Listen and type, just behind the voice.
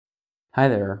Hi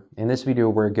there. In this video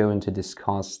we're going to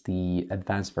discuss the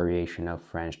advanced variation of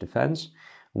French defense,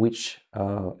 which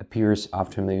appears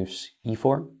after moves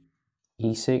e4,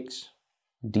 e6,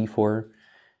 d4,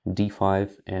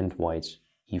 d5 and white's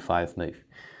e5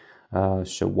 move.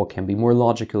 So what can be more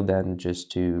logical than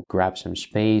just to grab some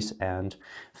space and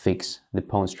fix the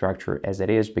pawn structure as it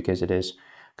is, because it is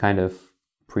kind of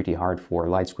pretty hard for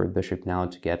light squared bishop now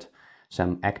to get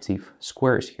some active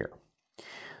squares here.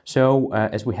 So,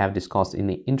 as we have discussed in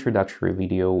the introductory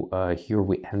video, here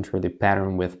we enter the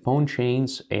pattern with pawn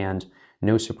chains, and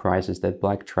no surprises that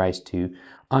black tries to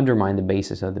undermine the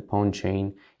basis of the pawn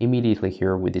chain immediately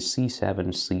here with the c7,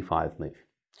 c5 move.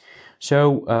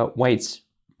 So, white's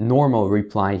normal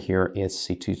reply here is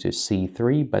c2 to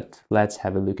c3, but let's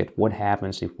have a look at what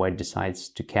happens if white decides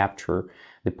to capture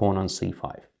the pawn on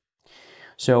c5.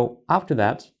 So, after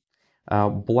that,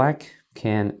 black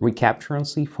can recapture on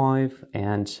c5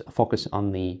 and focus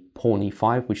on the pawn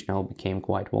e5, which now became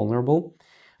quite vulnerable.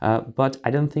 But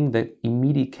I don't think that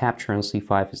immediate capture on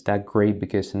c5 is that great,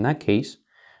 because in that case,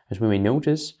 as we may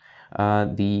notice,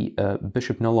 the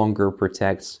bishop no longer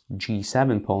protects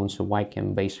g7 pawn, so white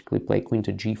can basically play queen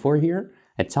to g4 here,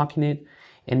 attacking it.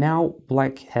 And now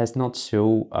black has not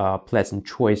so pleasant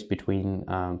choice between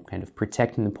kind of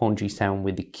protecting the pawn g7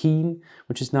 with the king,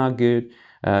 which is not good.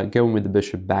 Going with the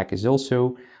bishop back is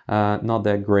also not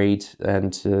that great,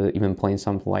 and even playing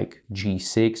something like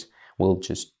g6 will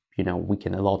just,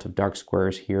 weaken a lot of dark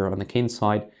squares here on the king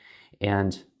side,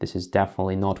 and this is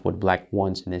definitely not what black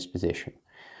wants in this position.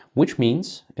 Which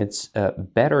means it's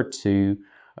better to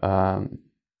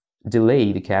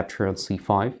delay the capture on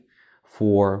c5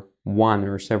 for one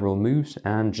or several moves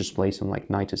and just play some like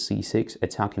knight to c6,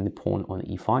 attacking the pawn on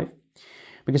e5.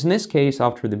 Because in this case,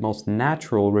 after the most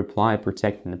natural reply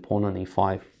protecting the pawn on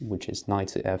e5, which is knight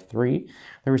to f3,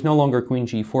 there is no longer queen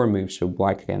g4 move, so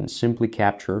black can simply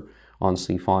capture on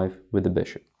c5 with the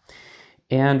bishop.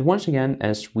 And once again,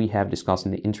 as we have discussed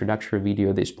in the introductory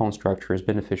video, this pawn structure is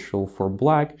beneficial for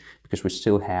black because we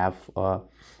still have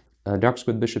dark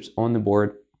squared bishops on the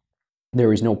board.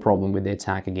 There is no problem with the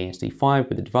attack against e5,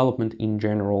 with the development in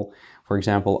general. For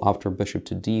example, after bishop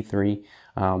to d3,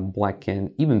 black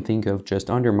can even think of just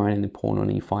undermining the pawn on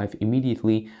e5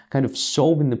 immediately, kind of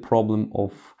solving the problem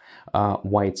of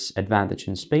white's advantage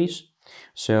in space.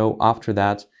 So after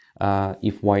that,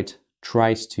 if white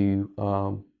tries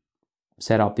to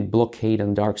set up the blockade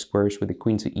on dark squares with the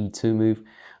queen to e2 move,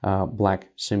 black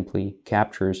simply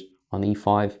captures on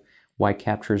e5, white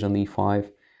captures on e5,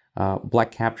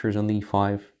 black captures on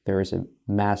e5. There is a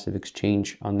massive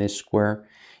exchange on this square,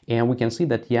 and we can see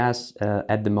that yes,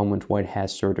 at the moment white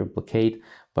has sort of blockade,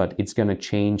 but it's going to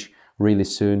change really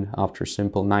soon after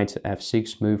simple knight to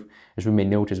f6 move. As we may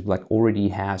notice, black already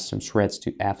has some threats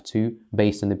to f2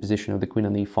 based on the position of the queen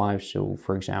on e5. So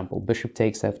for example, bishop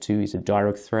takes f2 is a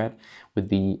direct threat with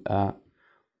the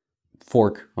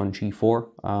fork on g4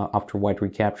 after white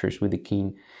recaptures with the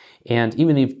king. And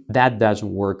even if that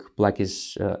doesn't work, black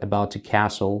is about to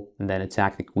castle and then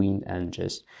attack the queen and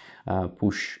just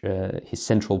push his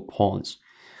central pawns.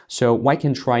 So white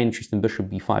can try interesting bishop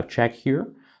b5 check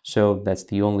here. So that's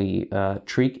the only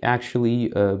trick actually,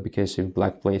 because if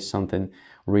black plays something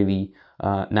really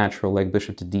natural like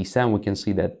bishop to d7, we can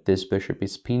see that this bishop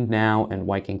is pinned now and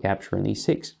white can capture on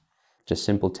e6. Just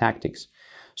simple tactics.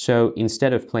 So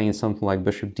instead of playing something like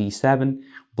bishop d7,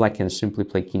 black can simply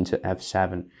play king to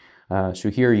f7. So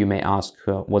here you may ask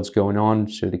what's going on,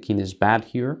 so the king is bad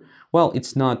here. Well,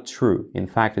 it's not true. In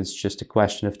fact, it's just a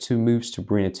question of two moves to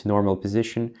bring it to normal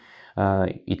position.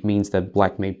 It means that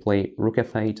black may play rook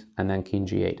f8 and then king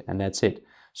g8, and that's it.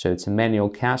 So it's a manual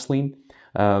castling,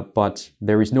 but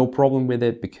there is no problem with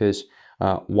it because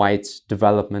white's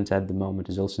development at the moment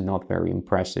is also not very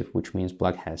impressive, which means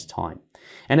black has time.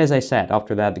 And as I said,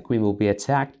 after that the queen will be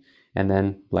attacked, and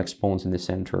then black's pawns in the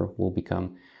center will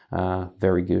become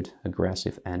very good,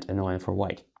 aggressive, and annoying for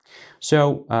white.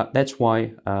 So that's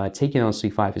why taking on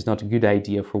c5 is not a good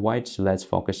idea for white. So let's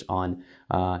focus on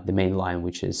the main line,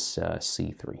 which is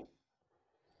c3.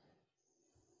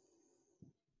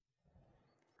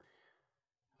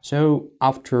 So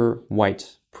after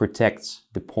white protects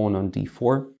the pawn on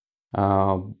d4,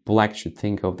 black should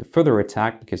think of the further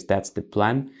attack, because that's the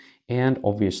plan. And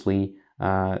obviously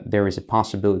there is a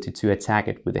possibility to attack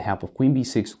it with the help of queen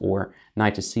b6 or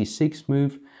knight to c6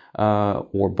 move,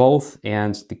 or both.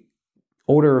 And the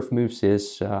order of moves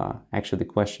is actually the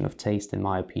question of taste, in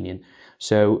my opinion.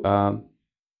 So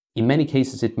in many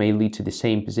cases it may lead to the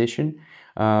same position,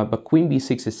 but queen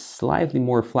b6 is slightly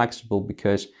more flexible,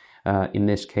 because in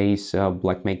this case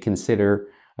black may consider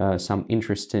some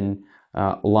interesting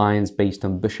lines based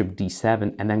on bishop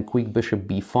d7 and then quick bishop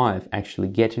b5, actually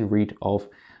getting rid of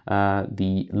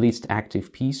the least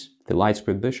active piece, the light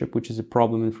squared bishop, which is a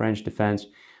problem in French defense.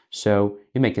 So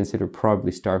you may consider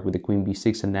probably start with the queen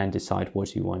b6 and then decide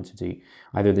what you want to do.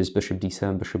 Either this bishop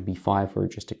d7, bishop b5, or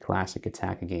just a classic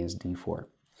attack against d4.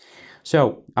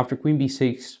 So after queen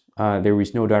b6, there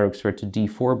is no direct threat to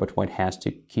d4, but white has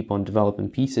to keep on developing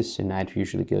pieces, so knight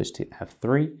usually goes to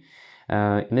f3.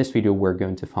 In this video, we're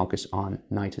going to focus on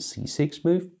knight to c6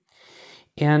 move.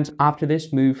 And after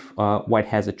this move, white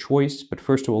has a choice, but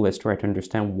first of all, let's try to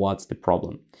understand what's the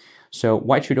problem. So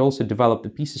white should also develop the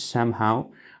pieces somehow.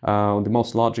 The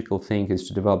most logical thing is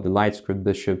to develop the light squared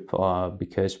bishop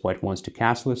because white wants to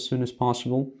castle as soon as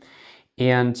possible.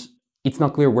 And it's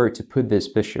not clear where to put this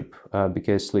bishop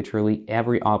because literally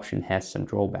every option has some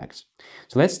drawbacks.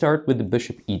 So let's start with the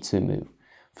bishop e2 move.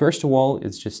 First of all,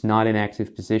 it's just not an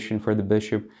active position for the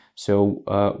bishop, so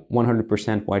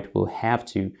 100% white will have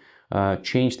to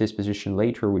change this position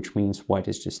later, which means white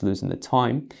is just losing the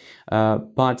time.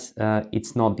 But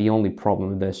it's not the only problem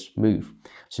with this move.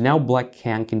 So now black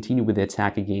can continue with the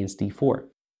attack against d4.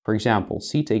 For example,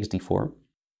 c takes d4,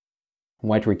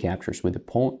 white recaptures with the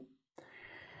pawn.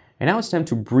 And now it's time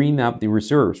to bring up the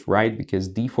reserves, right?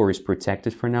 Because d4 is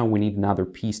protected for now, we need another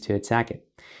piece to attack it.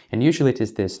 And usually it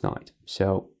is this knight.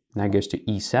 So knight goes to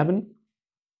e7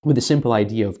 with the simple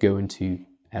idea of going to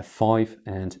f5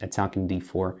 and attacking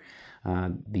d4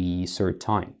 the third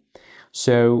time.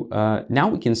 So now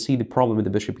we can see the problem with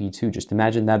the bishop e2. Just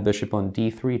imagine that bishop on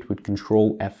d3, it would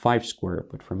control f5 square,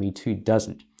 but from e2 it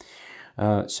doesn't.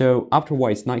 So after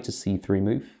white's knight to c3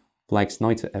 move, black's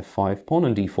knight to f5, pawn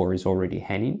on d4 is already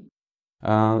hanging.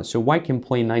 So white can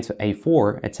play knight to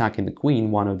a4, attacking the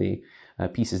queen, one of the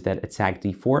pieces that attack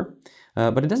d4.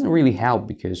 But it doesn't really help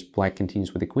because black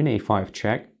continues with the queen a5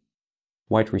 check.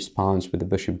 White responds with the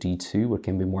bishop d2, what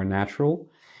can be more natural.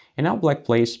 And now black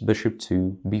plays bishop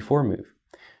to b4 move.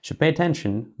 So pay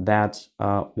attention that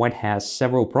white has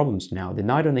several problems now. The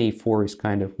knight on a4 is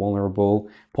kind of vulnerable.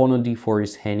 Pawn on d4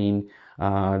 is hanging.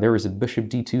 There is a bishop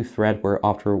d2 threat where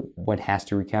after white has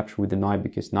to recapture with the knight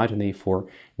because knight on a4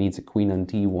 needs a queen on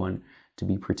d1 to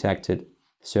be protected.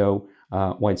 So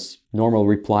white's normal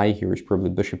reply here is probably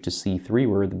bishop to c3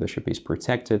 where the bishop is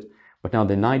protected. But now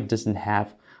the knight doesn't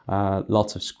have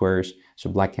lots of squares, so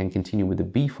black can continue with the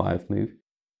b5 move.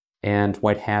 And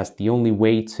white has the only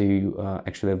way to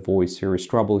actually avoid serious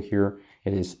trouble here.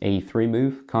 It is a3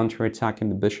 move, counter-attacking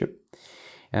the bishop,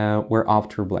 where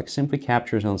after black simply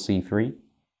captures on c3,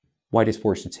 white is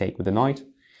forced to take with the knight.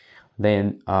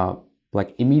 Then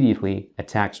black immediately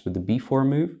attacks with the b4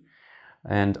 move.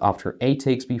 And after a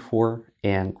takes b4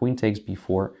 and queen takes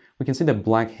b4, we can see that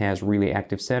black has really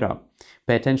active setup.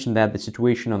 Pay attention that the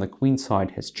situation on the queen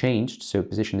side has changed, so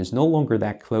position is no longer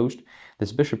that closed.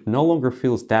 This bishop no longer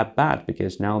feels that bad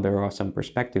because now there are some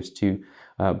perspectives to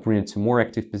bring it to more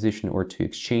active position or to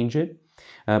exchange it.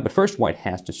 But first white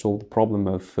has to solve the problem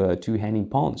of two hanging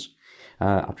pawns.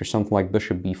 After something like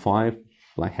bishop b5,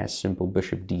 black has simple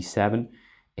bishop d7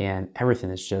 and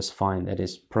everything is just fine. That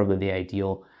is probably the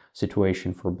ideal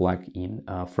situation for black in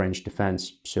French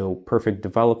defense. So perfect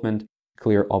development,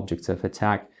 clear objects of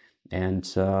attack, and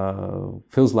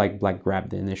feels like black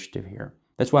grabbed the initiative here.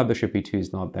 That's why bishop e2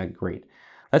 is not that great.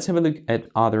 Let's have a look at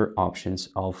other options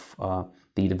of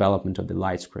the development of the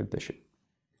light squared bishop.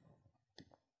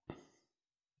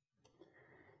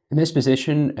 In this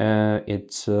position,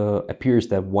 it appears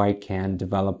that white can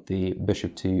develop the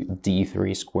bishop to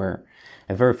d3 square.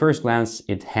 At very first glance,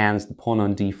 it hangs the pawn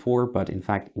on d4, but in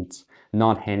fact, it's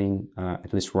not hanging,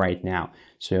 at least right now.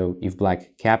 So if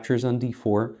black captures on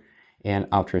d4, and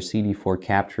after cd4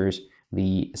 captures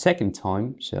the second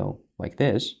time, so like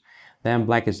this, then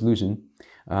black is losing.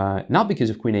 Not because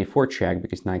of queen a4 check,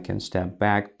 because knight can step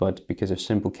back, but because of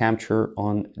simple capture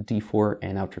on d4,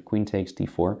 and after queen takes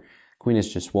d4, queen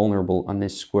is just vulnerable on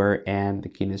this square, and the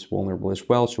king is vulnerable as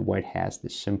well, so white has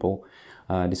this simple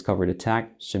discovered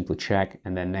attack, simply check,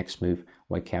 and then next move,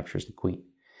 white captures the queen.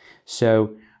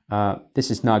 So this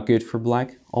is not good for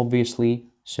black, obviously,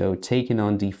 so taking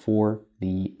on d4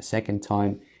 the second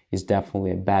time is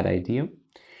definitely a bad idea.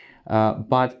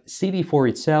 But cd4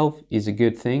 itself is a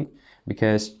good thing,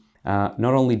 because not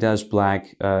only does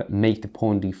black make the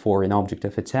pawn d4 an object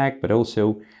of attack, but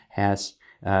also has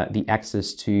the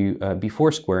access to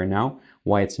b4 square now.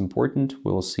 Why it's important,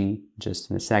 we'll see just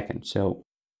in a second. So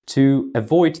to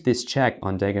avoid this check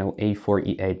on diagonal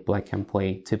a4, e8, black can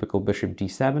play typical bishop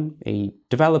d7, a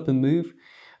developing move,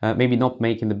 maybe not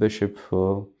making the bishop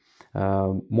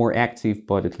more active,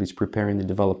 but at least preparing the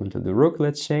development of the rook,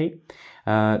 let's say.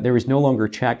 There is no longer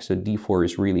check, so d4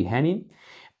 is really hanging.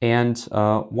 and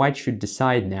white should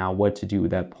decide now what to do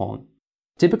with that pawn.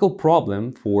 Typical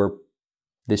problem for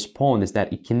this pawn is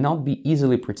that it cannot be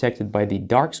easily protected by the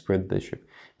dark squared bishop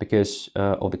because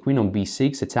of the queen on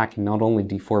b6 attacking not only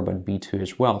d4 but b2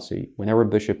 as well. So whenever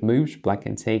bishop moves, black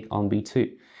can take on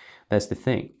b2. That's the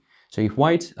thing. So if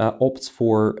white opts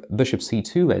for bishop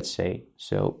c2, let's say,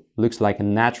 so looks like a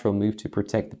natural move to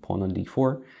protect the pawn on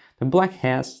d4, then black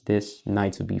has this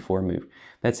knight to b4 move.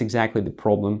 That's exactly the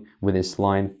problem with this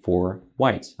line for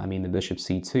white, I mean the bishop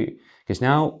c2, because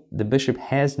now the bishop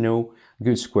has no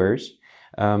good squares.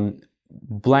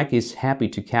 Black is happy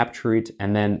to capture it,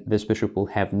 and then this bishop will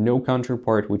have no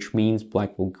counterpart, which means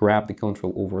black will grab the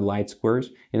control over light squares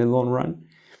in the long run.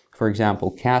 For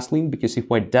example, castling, because if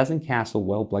white doesn't castle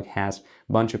well, black has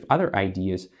a bunch of other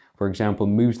ideas. For example,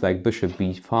 moves like bishop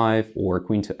b5 or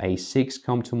queen to a6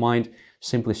 come to mind,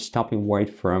 simply stopping white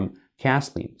from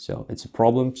castling. So it's a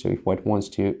problem. So if white wants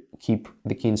to keep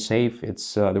the king safe,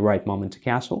 it's the right moment to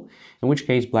castle, in which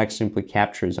case black simply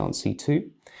captures on c2.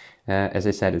 As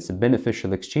I said, it's a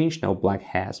beneficial exchange. Now black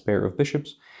has a pair of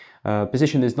bishops.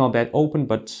 Position is not that open,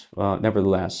 but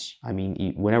nevertheless, I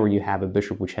mean, whenever you have a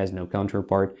bishop which has no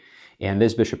counterpart, and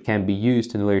this bishop can be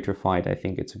used in a later fight, I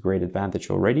think it's a great advantage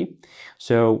already.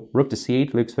 So rook to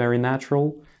c8 looks very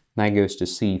natural. Knight goes to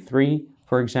c3,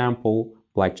 for example.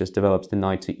 Black just develops the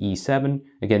knight to e7.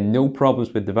 Again, no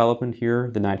problems with development here.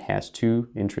 The knight has two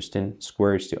interesting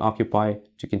squares to occupy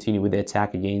to continue with the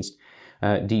attack against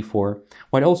d4.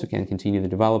 White also can continue the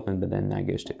development, but then knight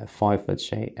goes to f5, let's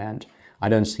say, and I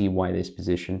don't see why this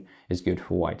position is good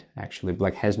for white. Actually,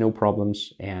 black has no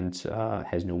problems and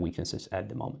has no weaknesses at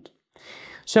the moment.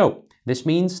 So this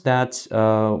means that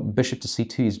bishop to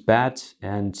c2 is bad,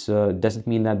 and does it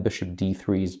mean that bishop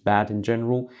d3 is bad in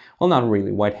general? Well, not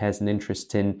really. White has an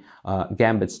interesting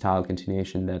gambit style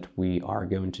continuation that we are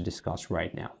going to discuss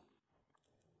right now.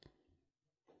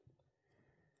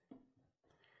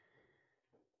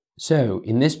 So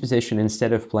in this position,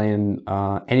 instead of playing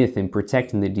anything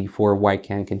protecting the d4, white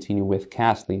can continue with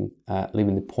castling,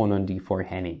 leaving the pawn on d4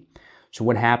 hanging. So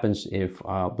what happens if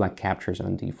black captures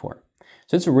on d4?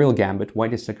 So it's a real gambit.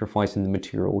 White is sacrificing the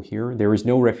material here. There is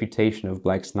no refutation of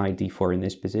black's knight d4 in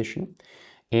this position.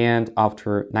 And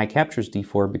after knight captures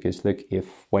d4, because look,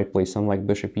 if white plays something like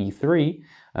bishop e3,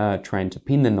 trying to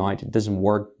pin the knight, it doesn't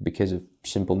work because of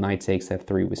simple knight takes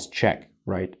f3 with check.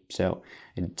 Right, so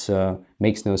it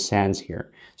makes no sense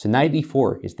here. So knight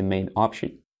d4 is the main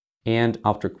option. And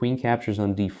after queen captures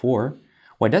on d4,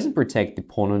 white doesn't protect the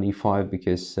pawn on e5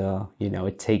 because, you know,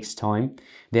 it takes time.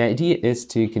 The idea is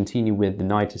to continue with the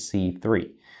knight to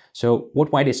c3. So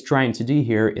what white is trying to do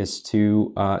here is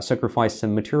to sacrifice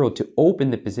some material to open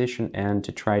the position and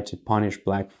to try to punish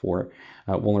black for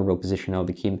vulnerable position of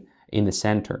the king in the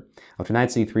center. After knight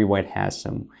c3, white has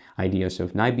some ideas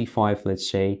of knight b5, let's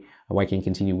say. White can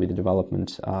continue with the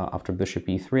development after bishop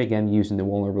e3, again using the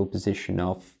vulnerable position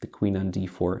of the queen on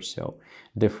d4, so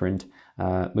different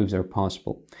moves are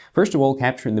possible. First of all,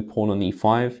 capturing the pawn on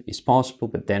e5 is possible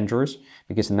but dangerous,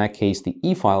 because in that case the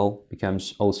e-file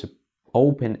becomes also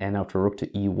open, and after rook to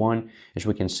e1, as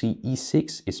we can see,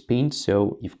 e6 is pinned,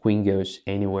 so if queen goes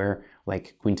anywhere,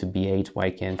 like queen to b8,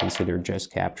 white can consider just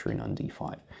capturing on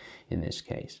d5 in this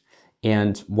case.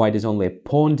 And white is only a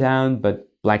pawn down, but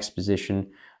black's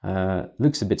position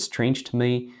looks a bit strange to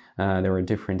me. There are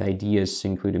different ideas,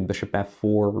 including bishop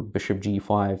f4, bishop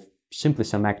g5, simply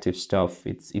some active stuff.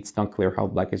 It's not clear how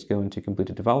black is going to complete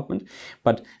a development,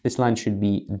 but this line should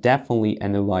be definitely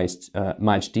analyzed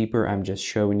much deeper. I'm just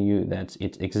showing you that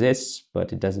it exists,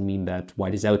 but it doesn't mean that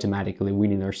white is automatically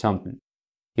winning or something.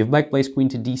 If black plays queen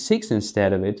to d6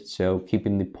 instead of it, so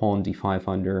keeping the pawn d5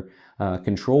 under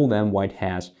control, then white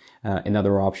has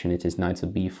another option. It is knight to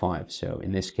b5. So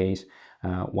in this case,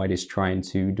 white is trying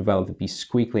to develop the pieces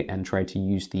quickly and try to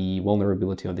use the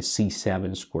vulnerability of the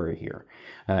c7 square here.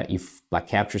 If black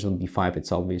captures on b5,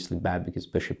 it's obviously bad because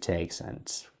bishop takes and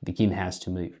the king has to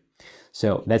move.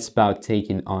 So that's about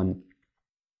taking on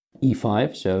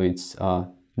e5. So it's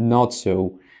not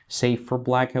so safe for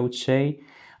black, I would say.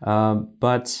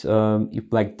 But if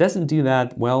black doesn't do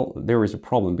that, well, there is a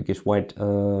problem because white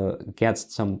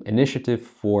gets some initiative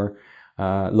for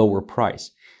lower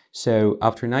price. So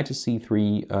after knight to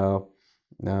c3,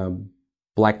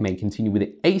 black may continue with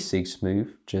the a6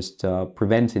 move, just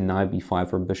preventing knight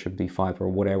b5 or bishop d5 or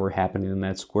whatever happening in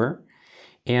that square.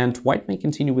 And white may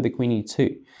continue with the queen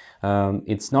e2.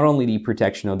 It's not only the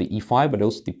protection of the e5, but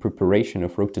also the preparation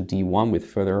of rook to d1 with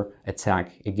further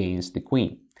attack against the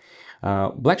queen.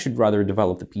 Black should rather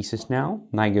develop the pieces now.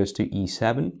 Knight goes to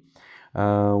e7.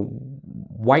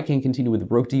 White can continue with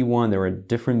rook d1. There are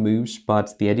different moves,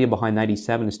 but the idea behind knight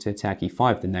e7 is to attack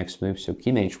e5, the next move. So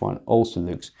king h1 also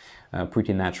looks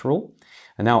pretty natural.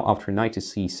 And now after knight to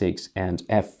c6 and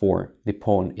f4, the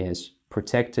pawn is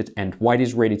protected and white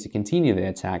is ready to continue the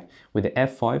attack with the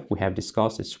f5. We have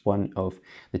discussed it's one of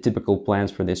the typical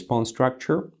plans for this pawn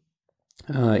structure.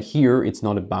 Here it's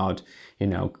not about,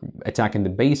 attacking the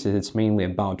bases, it's mainly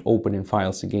about opening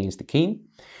files against the king.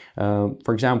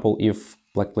 For example, if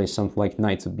black plays something like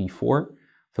knight to b4,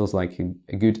 feels like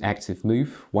a good active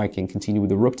move. White can continue with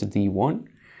the rook to d1,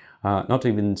 not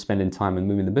even spending time on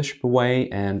moving the bishop away,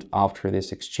 and after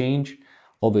this exchange,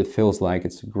 although it feels like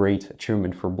it's a great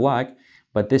achievement for black,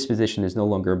 but this position is no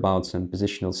longer about some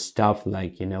positional stuff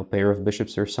like, pair of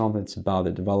bishops or something. It's about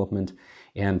the development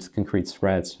and concrete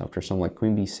threats after something like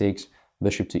queen b6,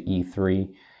 bishop to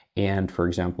e3, and, for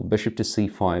example, bishop to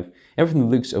c5. Everything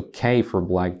looks okay for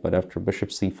black, but after bishop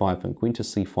c5 and queen to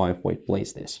c5, white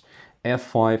plays this.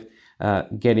 f5,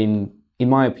 getting, in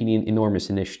my opinion, enormous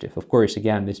initiative. Of course,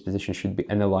 again, this position should be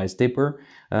analyzed deeper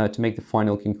to make the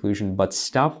final conclusion, but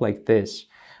stuff like this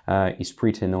is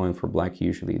pretty annoying for black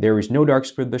usually. There is no dark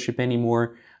squared bishop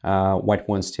anymore. White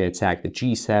wants to attack the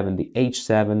g7, the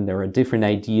h7. There are different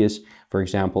ideas. For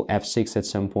example, f6 at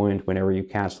some point, whenever you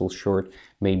castle short,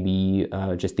 maybe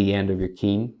just the end of your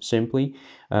king, simply.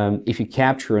 If you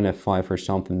capture an f5 or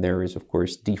something, there is, of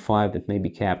course, d5 that may be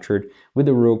captured with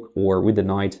the rook or with the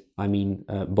knight. I mean,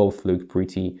 both look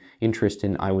pretty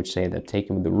interesting. I would say that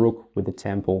taking with the rook, with the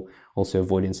tempo, also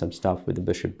avoiding some stuff with the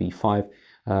bishop b5,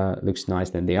 looks nice.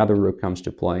 Then the other rook comes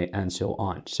to play, and so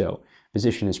on. So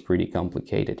position is pretty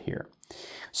complicated here.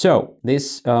 So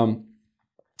this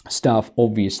stuff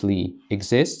obviously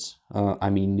exists. I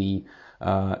mean, the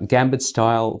gambit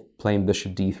style, playing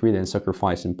bishop d3, then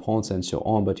sacrificing pawns and so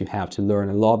on, but you have to learn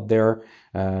a lot there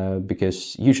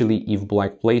because usually if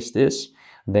black plays this,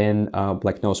 then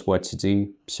black knows what to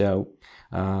do. So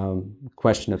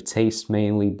question of taste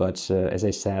mainly, but as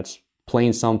I said,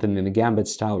 playing something in the gambit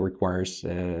style requires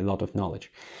a lot of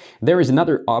knowledge. There is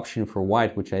another option for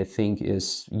white, which I think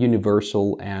is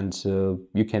universal and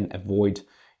you can avoid,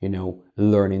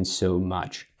 learning so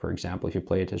much, for example, if you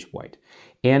play it as white.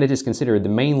 And it is considered the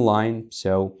main line,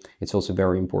 so it's also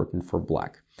very important for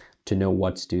black to know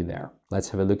what to do there. Let's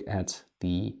have a look at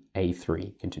the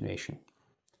a3 continuation.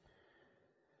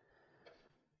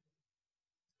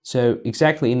 So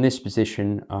exactly in this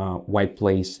position, white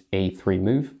plays a3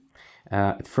 move.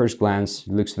 At first glance,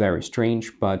 it looks very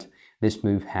strange, but this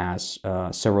move has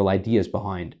several ideas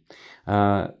behind.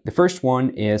 The first one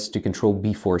is to control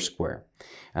b4 square.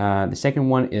 The second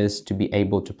one is to be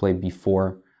able to play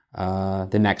b4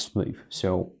 the next move.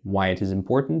 So why it is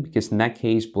important? Because in that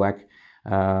case, black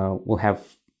will have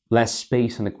less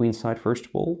space on the queen side, first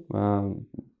of all.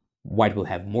 White will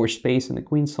have more space on the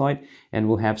queen side and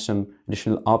will have some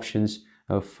additional options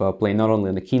of playing not only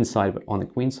on the king side, but on the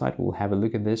queen side. We'll have a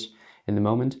look at this in a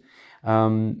moment.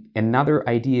 Another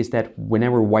idea is that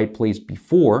whenever white plays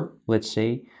b4, let's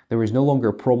say, there is no longer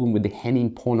a problem with the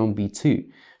hanging pawn on b2.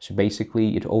 So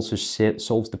basically, it also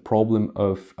solves the problem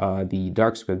of the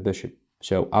dark squared bishop.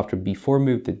 So after b4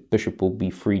 move, the bishop will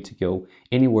be free to go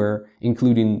anywhere,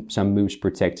 including some moves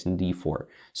protecting d4.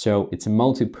 So it's a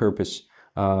multi-purpose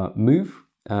move,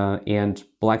 and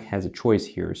black has a choice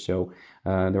here. So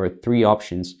there are three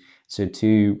options. So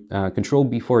to control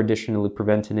b4, additionally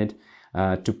preventing it,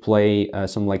 to play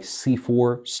something like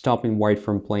c4, stopping white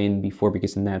from playing b4,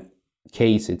 because in that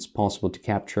case it's possible to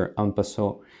capture en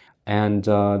passant. And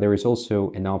there is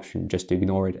also an option just to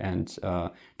ignore it and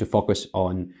to focus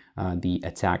on the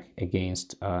attack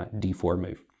against d4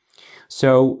 move.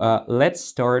 So let's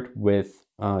start with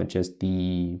just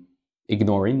the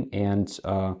ignoring, and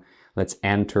let's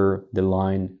enter the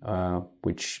line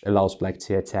which allows black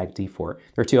to attack d4.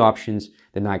 There are two options.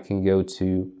 The knight can go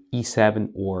to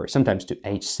e7 or sometimes to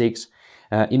h6.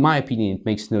 In my opinion, it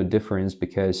makes no difference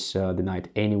because the knight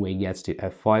anyway gets to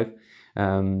f5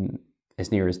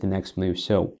 as near as the next move.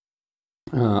 So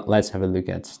let's have a look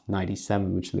at knight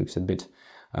e7, which looks a bit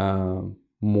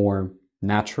more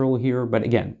natural here, but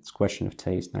again, it's a question of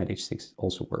taste. Knight h6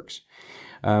 also works.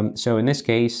 So in this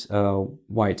case,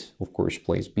 white, of course,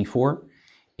 plays b4,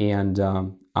 and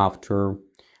after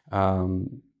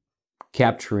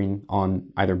capturing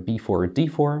on either b4 or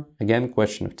d4, again,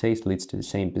 question of taste leads to the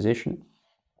same position.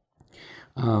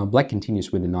 Black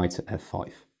continues with the knight to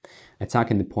f5,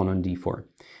 attacking the pawn on d4.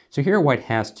 So here white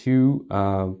has two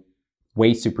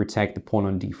ways to protect the pawn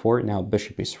on d4. Now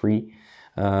bishop is free,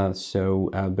 so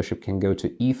bishop can go to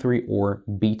e3 or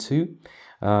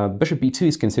b2. Bishop b2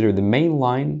 is considered the main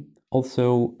line.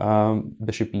 Also,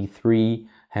 bishop e3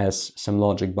 has some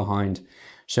logic behind.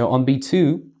 So on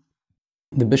b2,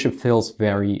 the bishop feels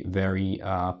very, very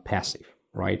passive,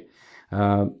 right?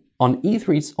 On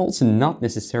e3, it's also not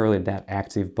necessarily that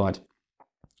active, but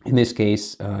in this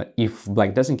case, if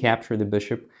black doesn't capture the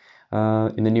bishop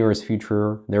in the nearest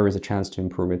future, there is a chance to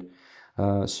improve it.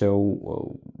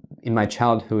 In my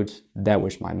childhood, that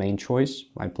was my main choice.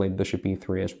 I played bishop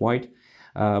e3 as white.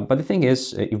 But the thing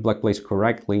is, if black plays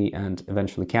correctly and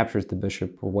eventually captures the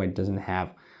bishop, white doesn't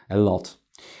have a lot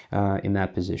in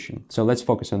that position. So let's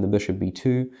focus on the bishop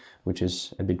b2, which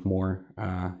is a bit more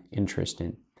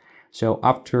interesting. So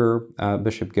after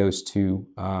bishop goes to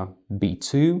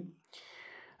b2,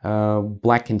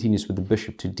 black continues with the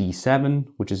bishop to d7,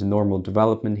 which is a normal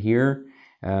development here.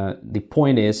 The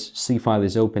point is, c5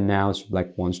 is open now, so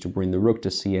black wants to bring the rook to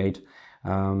c8.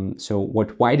 So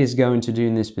what white is going to do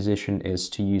in this position is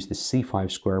to use the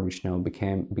c5 square, which now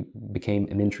became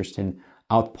an interesting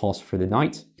outpost for the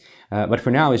knight. But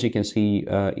for now, as you can see,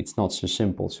 it's not so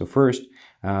simple. So first,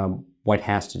 white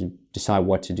has to decide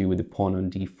what to do with the pawn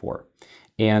on d4.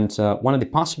 And one of the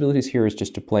possibilities here is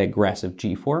just to play aggressive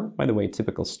g4. By the way,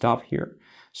 typical stuff here.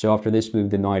 So after this move,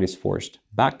 the knight is forced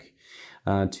back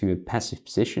to a passive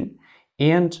position.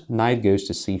 And knight goes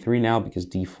to c3 now because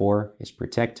d4 is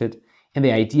protected. And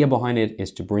the idea behind it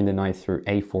is to bring the knight through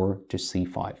a4 to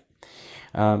c5.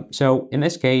 So in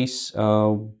this case,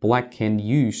 black can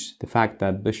use the fact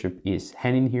that bishop is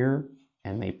hanging here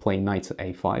and they play knight to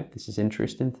a5. This is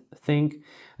interesting thing.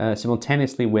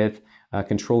 Simultaneously with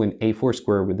controlling a4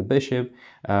 square with the bishop,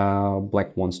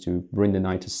 black wants to bring the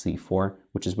knight to c4,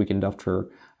 which is weakened after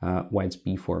white's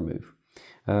b4 move.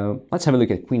 Let's have a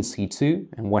look at queen c2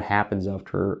 and what happens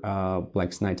after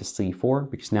black's knight to c4,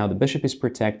 because now the bishop is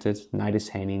protected, knight is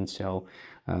hanging, so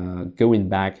going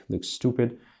back looks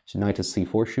stupid. So knight to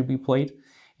c4 should be played.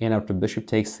 And after bishop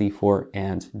takes c4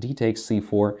 and d takes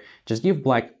c4, just give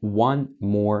black one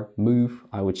more move.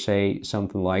 I would say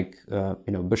something like,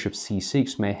 bishop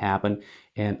c6 may happen.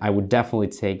 And I would definitely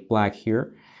take black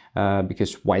here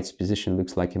because white's position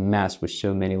looks like a mess with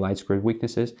so many light squared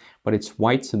weaknesses. But it's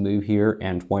white to move here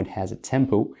and white has a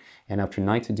tempo. And after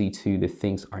knight to d2, the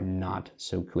things are not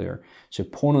so clear. So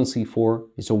pawn on c4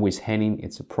 is always hanging.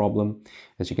 It's a problem.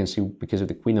 As you can see, because of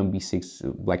the queen on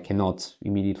b6, black cannot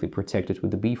immediately protect it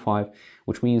with the b5,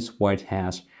 which means white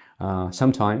has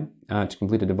some time to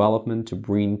complete the development, to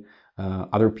bring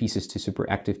other pieces to super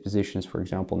active positions. For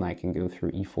example, knight can go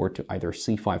through e4 to either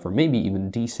c5 or maybe even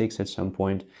d6 at some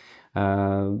point.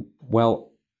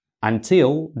 Well,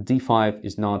 until d5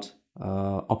 is not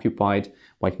occupied,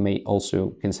 white may also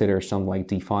consider something like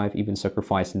d5, even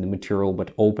sacrificing the material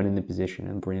but opening the position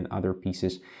and bringing other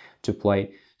pieces to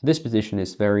play. This position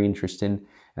is very interesting,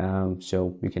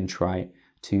 so you can try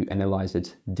to analyze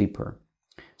it deeper.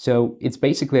 So it's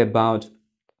basically about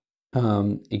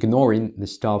ignoring the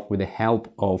stuff with the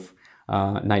help of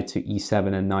knight to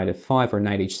e7 and knight f5, or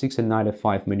knight h6 and knight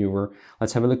f5 maneuver.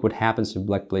 Let's have a look what happens if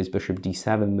black plays bishop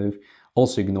d7 move,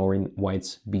 also ignoring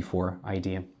white's b4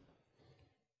 idea.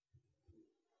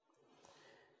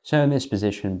 So in this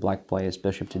position, black plays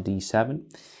bishop to d7.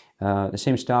 The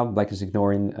same stuff, black is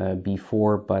ignoring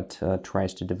b4, but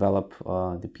tries to develop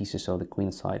the pieces of the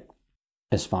queen side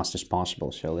as fast as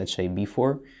possible. So let's say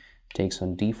b4 takes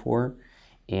on d4,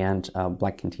 and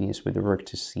black continues with the rook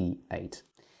to c8.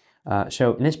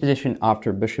 So in this position,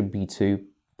 after bishop b2,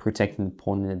 protecting the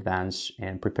pawn in advance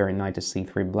and preparing knight to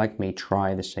c3, black may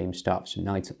try the same stuff. So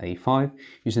knight to a5,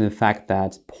 using the fact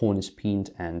that pawn is pinned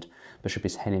and bishop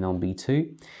is hanging on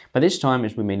b2. But this time,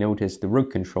 as we may notice, the rook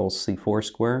controls c4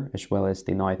 square, as well as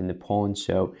the knight and the pawn,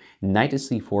 so knight to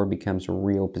c4 becomes a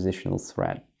real positional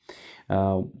threat.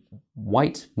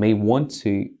 White may want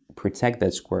to protect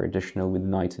that square additional with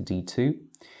knight to d2,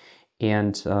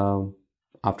 and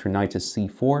after knight to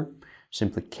c4,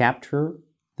 simply capture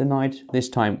the knight, this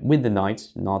time with the knight,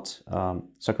 not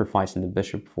sacrificing the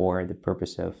bishop for the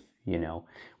purpose of,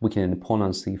 weakening the pawn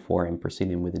on c4 and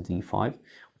proceeding with the d5,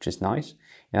 which is nice.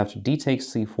 And after d takes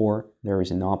c4, there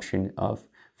is an option of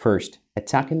first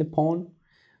attacking the pawn,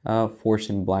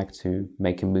 forcing black to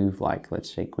make a move like,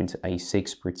 let's say, queen to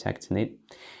a6, protecting it,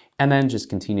 and then just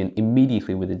continuing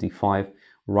immediately with the d5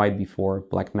 right before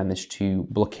black managed to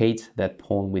blockade that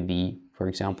pawn with the, for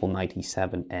example, knight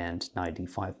e7 and knight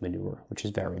d5 maneuver, which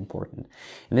is very important.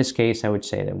 In this case, I would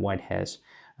say that white has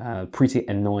pretty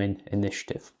annoying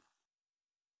initiative.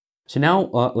 So now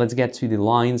let's get to the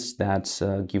lines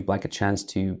that give black a chance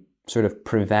to sort of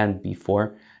prevent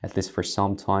b4, at least for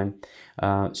some time.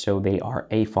 So they are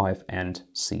a5 and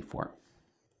c4.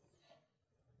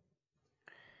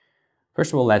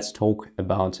 First of all, let's talk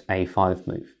about a5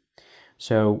 move.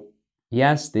 So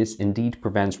Yes, this indeed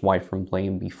prevents white from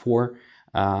playing b4,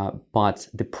 but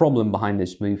the problem behind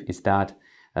this move is that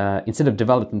instead of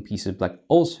developing pieces, black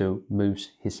also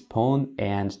moves his pawn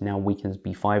and now weakens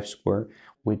b5 square,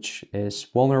 which is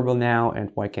vulnerable now,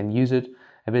 and white can use it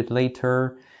a bit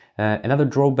later. Another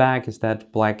drawback is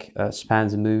that black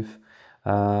spans a move,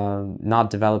 not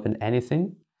developing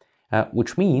anything,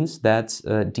 which means that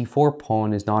d4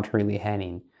 pawn is not really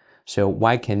hanging. So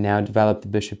white can now develop the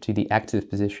bishop to the active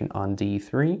position on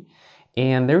d3,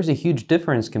 and there's a huge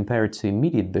difference compared to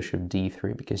immediate bishop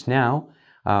d3, because now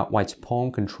white's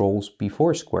pawn controls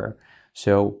b4 square.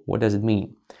 So what does it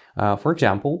mean? For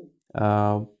example,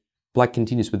 black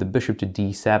continues with the bishop to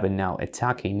d7, now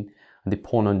attacking the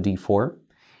pawn on d4,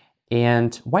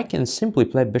 and white can simply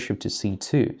play bishop to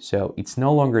c2. So it's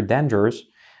no longer dangerous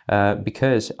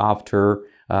because after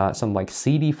something like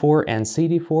cd4 and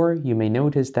cd4, you may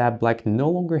notice that black no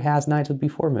longer has knight to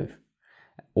b4 move,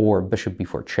 or bishop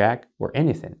b4 check, or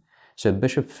anything. So the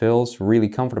bishop feels really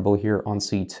comfortable here on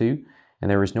c2, and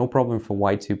there is no problem for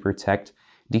white to protect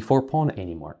d4 pawn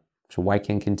anymore. So white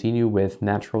can continue with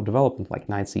natural development like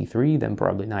knight c3, then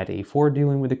probably knight a4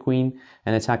 dealing with the queen,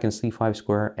 and attacking c5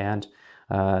 square, and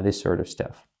this sort of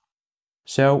stuff.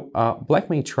 So black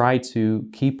may try to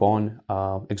keep on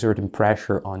exerting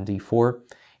pressure on d4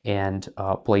 and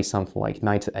play something like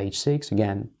knight to h6,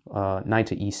 again, knight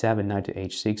to e7, knight to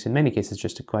h6. In many cases, it's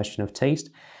just a question of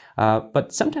taste.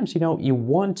 But sometimes, you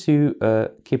want to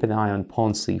keep an eye on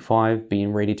pawn c5,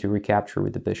 being ready to recapture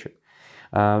with the bishop.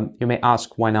 You may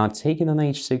ask, why not taking on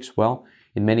h6? Well,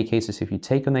 in many cases, if you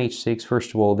take on h6, first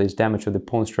of all, this damage of the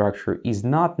pawn structure is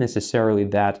not necessarily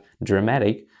that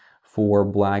dramatic for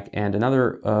black. And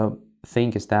another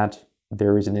thing is that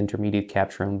there is an intermediate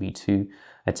capture on b2,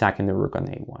 attacking the rook on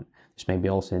a1. This may be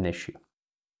also an issue.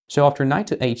 So after knight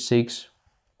to h6,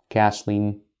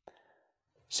 castling,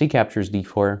 c captures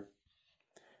d4,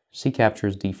 c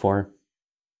captures d4,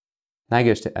 knight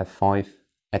goes to f5,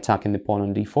 attacking the pawn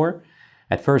on d4.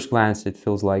 At first glance, it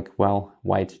feels like, well,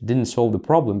 white didn't solve the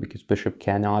problem because bishop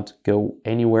cannot go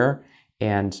anywhere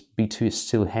and b2 is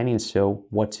still hanging, so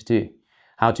what to do?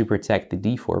 How to protect the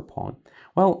d4 pawn?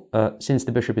 Well, since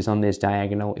the bishop is on this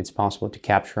diagonal, it's possible to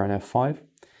capture on f5.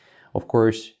 Of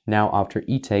course, now after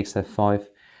e takes f5,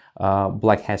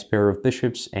 black has pair of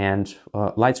bishops, and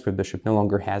light square bishop no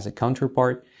longer has a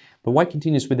counterpart. But white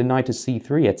continues with the knight to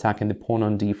c3, attacking the pawn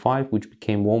on d5, which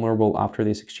became vulnerable after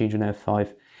this exchange on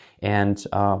f5. And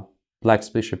black's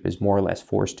bishop is more or less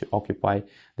forced to occupy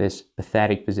this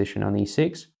pathetic position on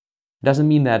e6. Doesn't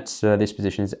mean that this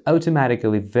position is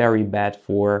automatically very bad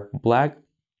for black.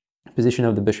 The position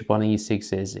of the bishop on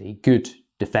e6 is a good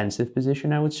defensive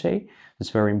position, I would say. It's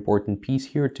a very important piece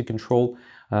here to control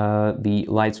the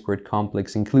light squared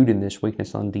complex, including this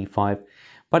weakness on d5.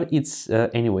 But it's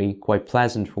anyway quite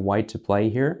pleasant for white to play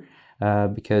here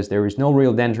because there is no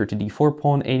real danger to d4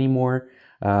 pawn anymore.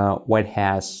 White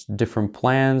has different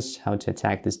plans how to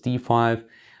attack this d5.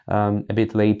 A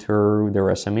bit later, there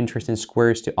are some interesting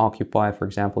squares to occupy. For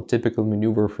example, typical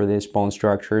maneuver for these pawn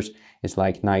structures is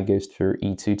like knight goes through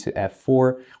e2 to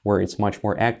f4, where it's much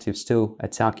more active, still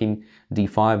attacking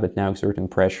d5, but now exerting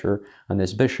pressure on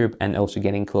this bishop and also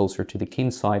getting closer to the king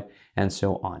side, and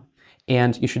so on.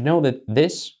 And you should know that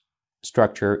this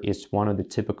structure is one of the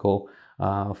typical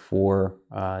for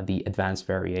the advanced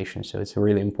variation. So it's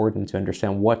really important to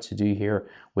understand what to do here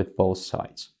with both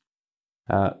sides.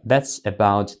 That's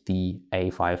about the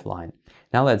a5 line.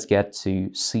 Now let's get to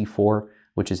c4,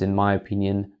 which is, in my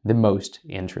opinion, the most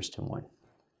interesting one.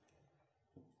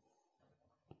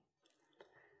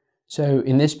 So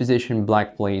in this position,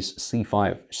 black plays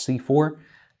c5, c4,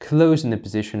 closing the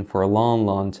position for a long,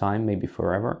 long time, maybe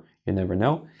forever, you never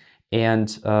know. And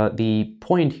the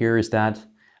point here is that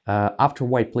after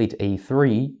white played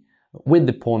a3, with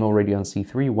the pawn already on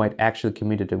c3, white actually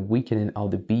committed a weakening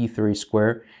of the b3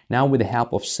 square. Now with the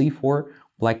help of c4,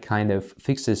 black kind of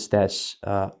fixes this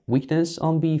weakness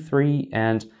on b3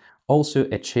 and also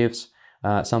achieves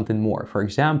something more. For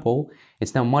example,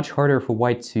 it's now much harder for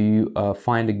white to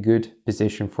find a good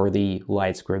position for the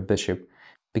light squared bishop,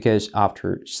 because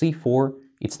after c4,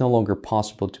 it's no longer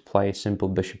possible to play a simple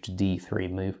bishop to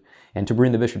d3 move. And to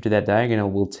bring the bishop to that diagonal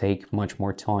will take much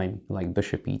more time, like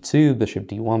bishop e2, bishop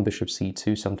d1, bishop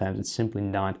c2. Sometimes it's simply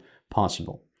not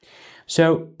possible.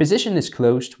 So position is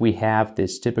closed. We have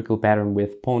this typical pattern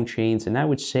with pawn chains, and I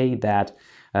would say that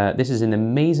this is an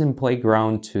amazing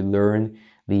playground to learn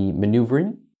the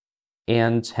maneuvering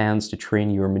and hence to train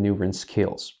your maneuvering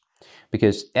skills,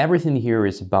 because everything here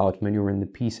is about maneuvering the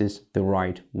pieces the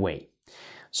right way.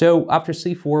 So after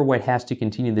c4, white has to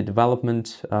continue the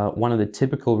development. One of the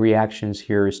typical reactions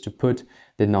here is to put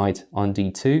the knight on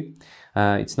d2.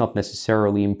 It's not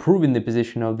necessarily improving the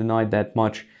position of the knight that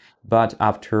much, but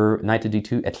after knight to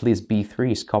d2, at least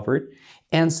b3 is covered,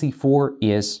 and c4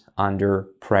 is under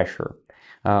pressure.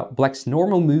 Black's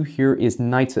normal move here is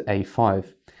knight to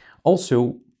a5,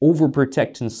 also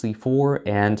overprotecting c4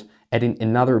 and adding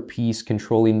another piece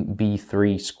controlling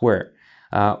b3 square.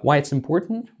 Why it's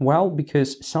important? Well,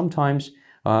 because sometimes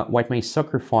white may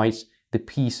sacrifice the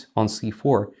piece on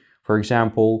c4. For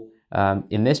example,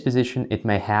 in this position, it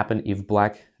may happen if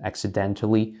black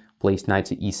accidentally plays knight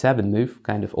to e7 move,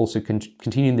 kind of also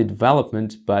continuing the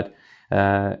development, but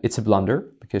it's a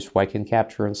blunder because white can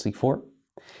capture on c4.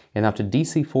 And after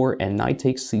dc4 and knight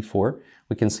takes c4,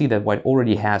 we can see that white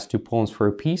already has 2 pawns for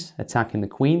a piece, attacking the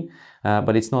queen,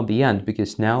 but it's not the end,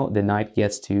 because now the knight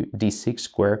gets to d6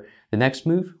 square. The next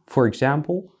move, for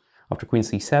example, after queen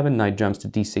c7, knight jumps to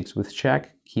d6 with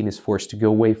check, king is forced to go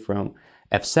away from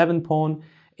f7 pawn,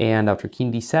 and after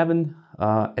king d7,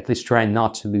 at least try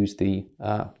not to lose the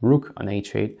rook on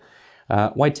h8,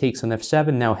 white takes on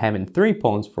f7, now having 3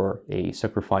 pawns for a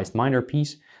sacrificed minor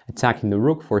piece, attacking the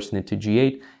rook, forcing it to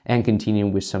g8, and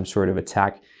continuing with some sort of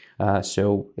attack.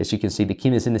 So as you can see, the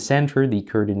king is in the center, the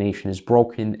coordination is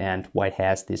broken, and white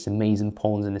has these amazing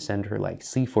pawns in the center, like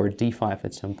c4, d5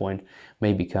 at some point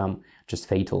may become just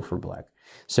fatal for black.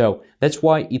 So that's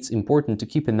why it's important to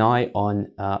keep an eye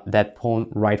on that pawn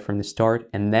right from the start,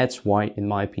 and that's why, in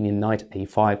my opinion, knight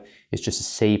a5 is just a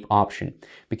safe option,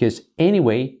 because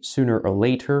anyway, sooner or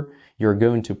later, you're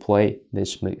going to play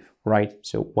this move, right?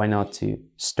 So why not to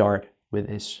start with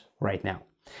this right now?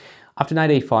 After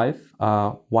knight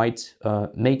a5, white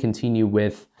may continue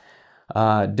with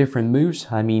different moves.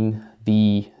 I mean,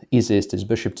 the easiest is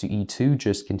bishop to e2,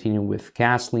 just continuing with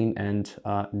castling and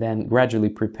then gradually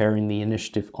preparing the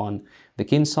initiative on the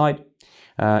king side.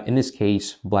 In this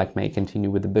case, black may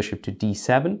continue with the bishop to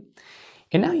d7.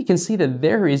 And now you can see that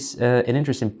there is an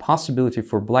interesting possibility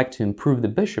for black to improve the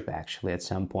bishop actually at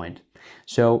some point.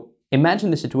 So imagine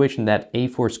the situation that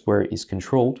a4 square is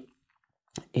controlled,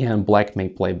 and black may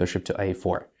play bishop to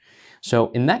a4.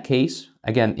 So in that case,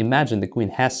 again, imagine the queen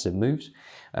has some moves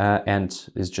and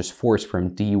is just forced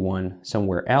from d1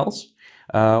 somewhere else.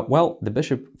 Well, the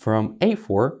bishop from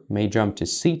a4 may jump to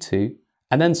c2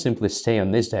 and then simply stay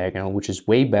on this diagonal, which is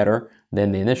way better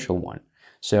than the initial one.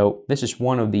 So this is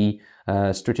one of the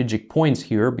strategic points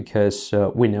here, because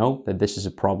we know that this is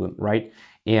a problem, right?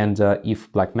 And if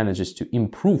black manages to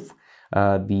improve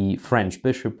the French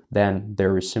bishop, then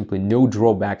there is simply no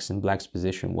drawbacks in black's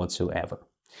position whatsoever.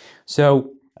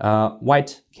 So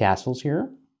white castles here.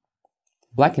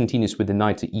 Black continues with the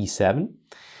knight to e7.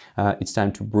 It's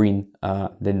time to bring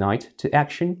the knight to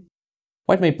action.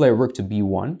 White may play a rook to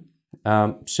b1.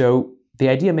 So the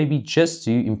idea may be just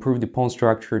to improve the pawn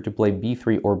structure, to play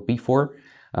b3 or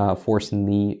b4, forcing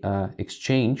the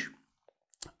exchange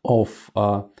of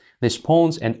these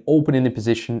pawns and opening the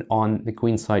position on the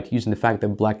queen side, using the fact that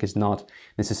black is not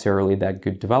necessarily that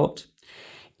good developed.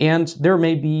 And there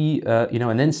may be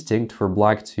an instinct for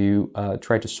black to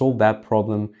try to solve that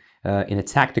problem in a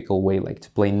tactical way, like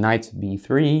to play knight to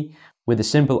b3 with a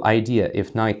simple idea.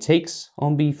 If knight takes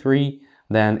on b3,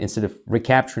 then instead of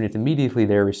recapturing it immediately,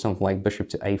 there is something like bishop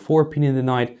to a4, pinning the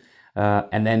knight,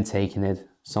 and then taking it,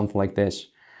 something like this.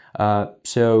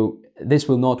 So this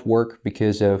will not work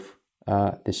because of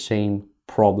the same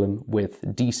problem with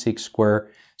d6 square.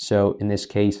 So in this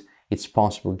case, it's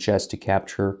possible just to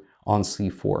capture on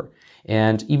c4.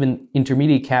 And even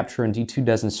intermediate capture on d2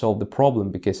 doesn't solve the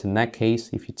problem, because in that case,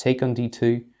 if you take on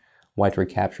d2, white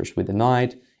recaptures with the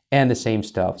knight, and the same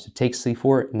stuff. So takes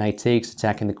c4, knight takes,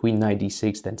 attacking the queen, knight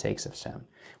d6, then takes f7.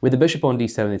 With the bishop on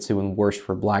d7, it's even worse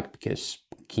for black, because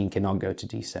king cannot go to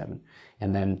d7.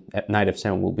 And then knight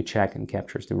f7 will be checked and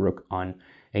captures the rook on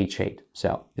h8.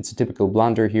 So it's a typical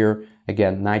blunder here.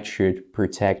 Again, knight should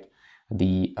protect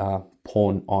the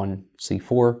pawn on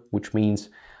c4, which means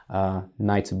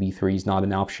knight to b3 is not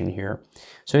an option here.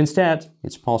 So instead,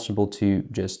 it's possible to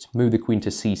just move the queen to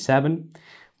c7,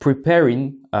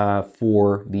 preparing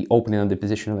for the opening of the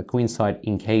position on the queen side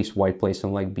in case white plays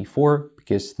something like b4,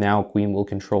 because now queen will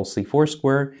control c4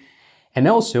 square, and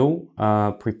also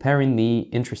preparing the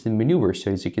interesting maneuver.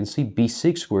 So as you can see,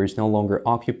 b6 square is no longer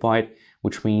occupied,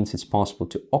 which means it's possible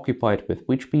to occupy it with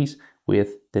which piece?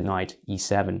 With the knight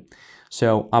e7.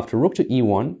 So after rook to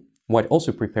e1, white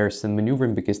also prepares some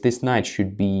maneuvering, because this knight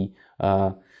should be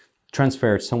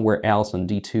transferred somewhere else on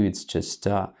d2. It's just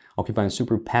occupying a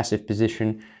super passive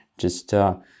position, just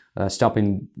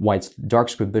stopping white's dark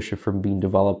square bishop from being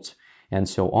developed, and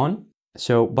so on.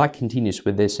 So black continues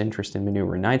with this interesting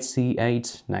maneuver. Knight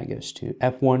c8, knight goes to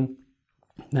f1,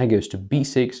 knight goes to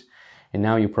b6, and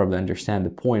now you probably understand the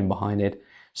point behind it.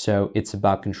 So it's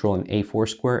about controlling a4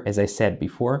 square. As I said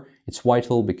before, it's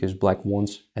vital because black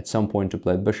wants at some point to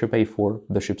play bishop a4,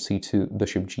 bishop c2,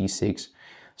 bishop g6.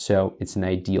 So it's an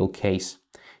ideal case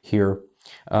here.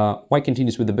 White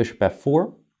continues with the bishop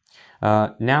f4.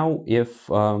 Now if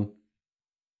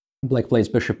black plays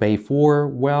bishop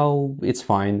a4, well, it's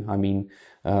fine. I mean,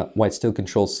 white still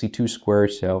controls c2 square,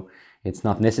 so it's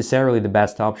not necessarily the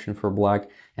best option for black.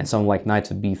 And something like knight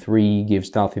to b3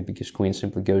 gives nothing because queen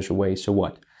simply goes away. So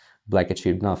what? Black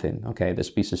achieved nothing. Okay, these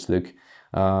pieces look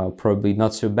probably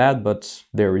not so bad, but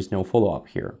there is no follow-up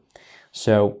here.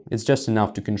 So it's just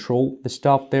enough to control the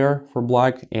stuff there for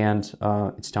black, and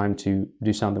it's time to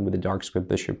do something with the dark square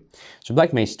bishop. So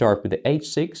black may start with the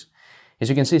h6. As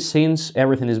you can see, since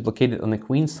everything is blockaded on the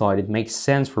queen side, it makes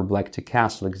sense for black to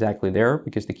castle exactly there,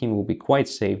 because the king will be quite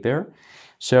safe there.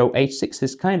 So h6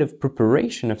 is kind of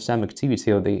preparation of some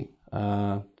activity on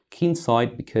the king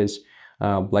side, because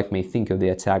black may think of the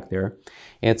attack there.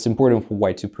 And it's important for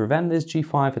white to prevent this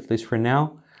g5, at least for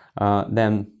now.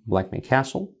 Then black may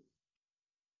castle.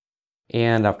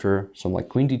 And after some like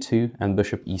queen d2 and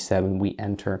bishop e7, we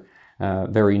enter a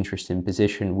very interesting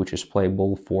position, which is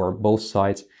playable for both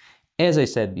sides. As I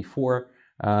said before,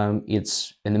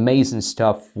 it's an amazing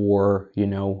stuff for, you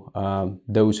know,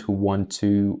 those who want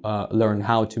to learn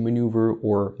how to maneuver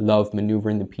or love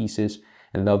maneuvering the pieces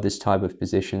and love this type of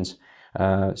positions.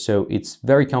 So it's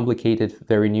very complicated,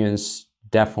 very nuanced.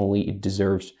 Definitely it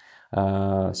deserves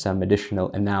some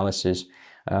additional analysis.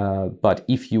 But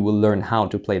if you will learn how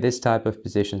to play this type of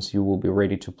positions, you will be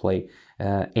ready to play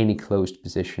any closed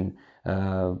position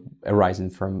arising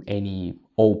from any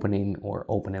opening or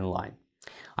opening line.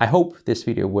 I hope this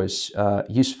video was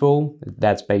useful.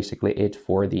 That's basically it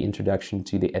for the introduction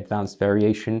to the advanced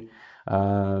variation.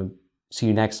 See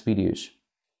you next videos.